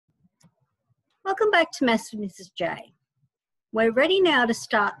Welcome back to Maths with Mrs. J. We're ready now to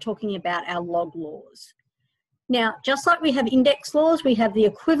start talking about our log laws. Now, just like we have index laws, we have the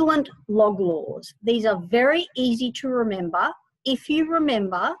equivalent log laws. These are very easy to remember if you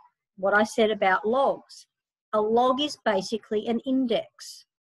remember what I said about logs. A log is basically an index,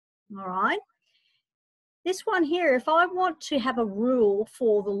 all right? This one here, if I want to have a rule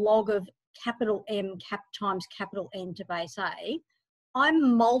for the log of capital M times capital N to base A,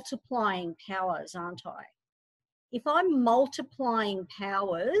 I'm multiplying powers, aren't I? If I'm multiplying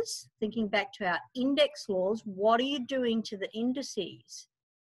powers, thinking back to our index laws, what are you doing to the indices?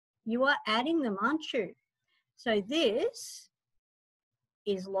 You are adding them, aren't you? So this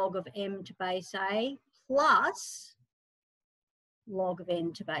is log of M to base A plus log of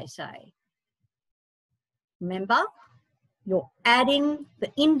N to base A. Remember, you're adding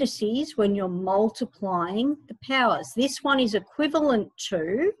the indices when you're multiplying the powers. This one is equivalent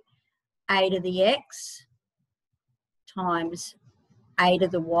to a to the x times a to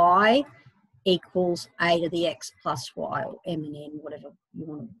the y equals a to the x plus y, or m and n, whatever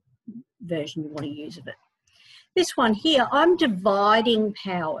version you want to use of it. This one here, I'm dividing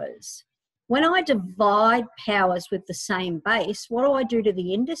powers. When I divide powers with the same base, what do I do to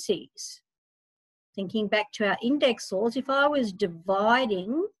the indices? Thinking back to our index laws, if I was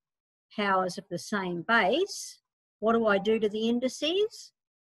dividing powers of the same base, what do I do to the indices?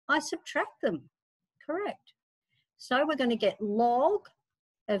 I subtract them, correct. So we're going to get log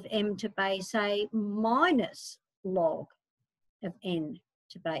of M to base A minus log of N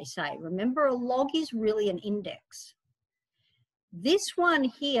to base A. Remember, a log is really an index. This one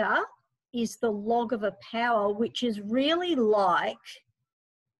here is the log of a power, which is really like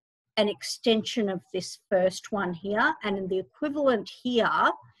an extension of this first one here, and the equivalent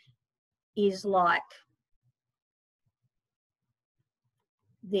here is like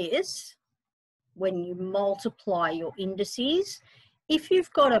this when you multiply your indices. If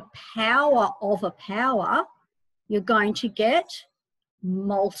you've got a power of a power, you're going to get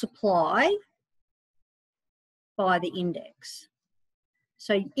multiply by the index.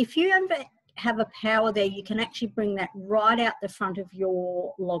 So if you have a power there, you can actually bring that right out the front of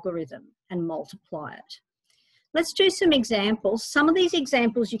your logarithm and multiply it. Let's do some examples. Some of these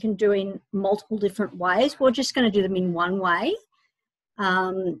examples you can do in multiple different ways. We're just going to do them in one way.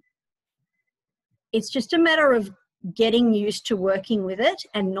 It's just a matter of getting used to working with it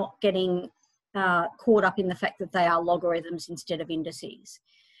and not getting caught up in the fact that they are logarithms instead of indices.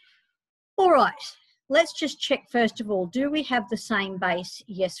 All right, let's just check first of all, do we have the same base?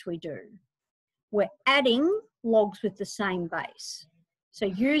 Yes, we do. We're adding logs with the same base. So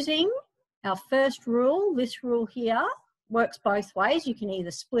using our first rule, this rule here works both ways. You can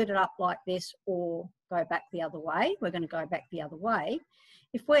either split it up like this or go back the other way. We're going to go back the other way.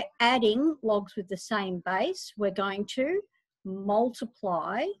 If we're adding logs with the same base, we're going to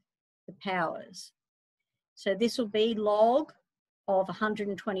multiply the powers. So this will be log of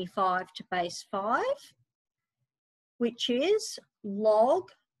 125 to base 5, which is log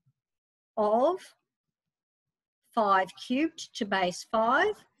of 5 cubed to base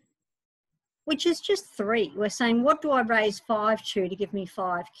 5, which is just 3. We're saying, what do I raise 5 to give me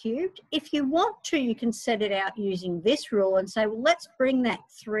 5 cubed? If you want to, you can set it out using this rule and say, well, let's bring that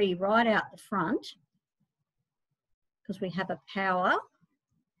 3 right out the front because we have a power.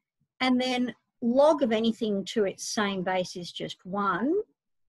 And then log of anything to its same base is just 1.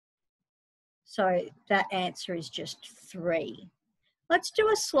 So that answer is just 3. Let's do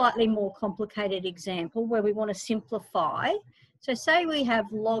a slightly more complicated example where we want to simplify. So say we have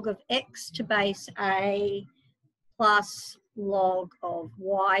log of x to base A plus log of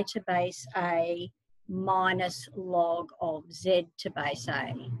y to base A minus log of z to base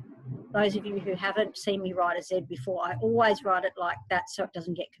A. Those of you who haven't seen me write a z before, I always write it like that so it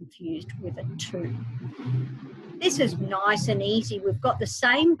doesn't get confused with a 2. This is nice and easy. We've got the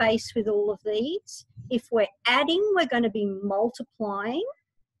same base with all of these. If we're adding, we're going to be multiplying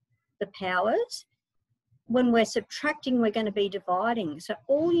the powers. When we're subtracting, we're going to be dividing. So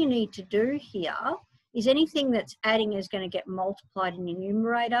all you need to do here is anything that's adding is going to get multiplied in the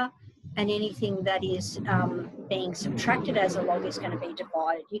numerator, and anything that is being subtracted as a log is going to be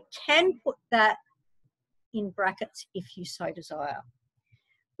divided. You can put that in brackets if you so desire.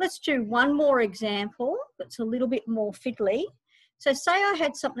 Let's do one more example that's a little bit more fiddly. So say I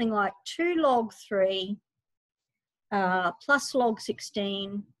had something like 2 log 3 plus log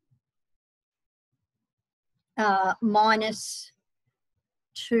 16 minus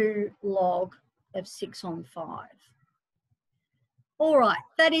 2 log of 6 on 5. All right,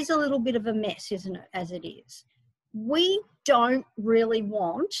 that is a little bit of a mess, isn't it, as it is? We don't really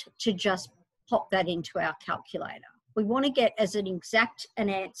want to just pop that into our calculator. We want to get as an exact an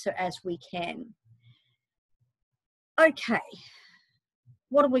answer as we can. Okay,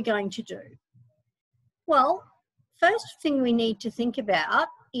 what are we going to do? Well, first thing we need to think about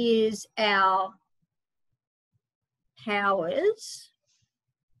is our powers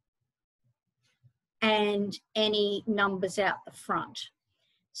and any numbers out the front.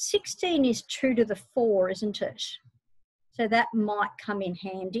 16 is 2 to the 4, isn't it? So that might come in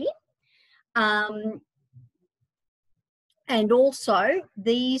handy. And also,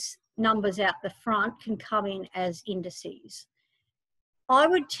 these numbers out the front can come in as indices. I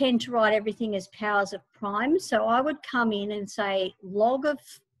would tend to write everything as powers of primes. So I would come in and say log of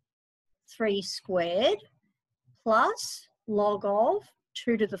 3 squared plus log of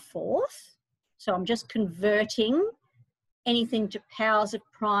 2 to the 4th. So I'm just converting anything to powers of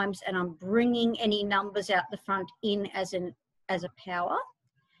primes, and I'm bringing any numbers out the front in as a power,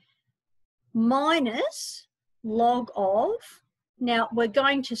 minus log of, now we're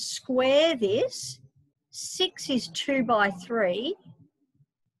going to square this. 6 is 2 by 3.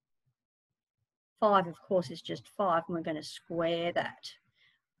 5, of course, is just 5, and we're going to square that.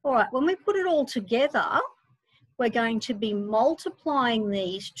 All right, when we put it all together, we're going to be multiplying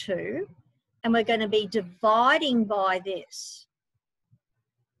these two, and we're going to be dividing by this.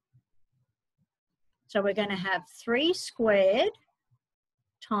 So we're going to have 3 squared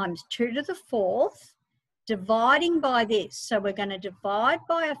times 2 to the 4th, dividing by this. So we're going to divide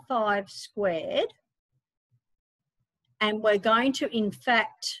by a 5 squared, and we're going to, in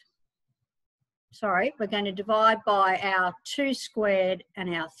fact, we're going to divide by our 2 squared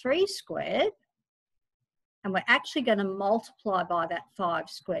and our 3 squared, and we're actually going to multiply by that 5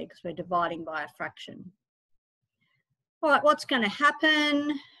 squared because we're dividing by a fraction. All right, what's going to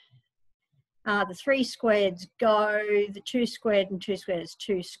happen? The 3 squareds go, the 2 squared and 2 squared is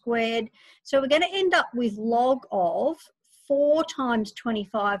 2 squared. So we're going to end up with log of 4 times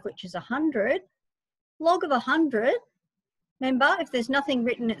 25, which is 100. Log of 100, remember, if there's nothing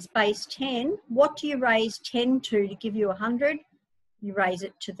written, it's base 10. What do you raise 10 to give you 100? You raise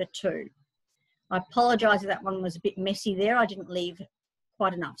it to the 2. I apologise if that one was a bit messy there. I didn't leave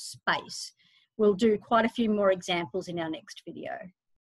quite enough space. We'll do quite a few more examples in our next video.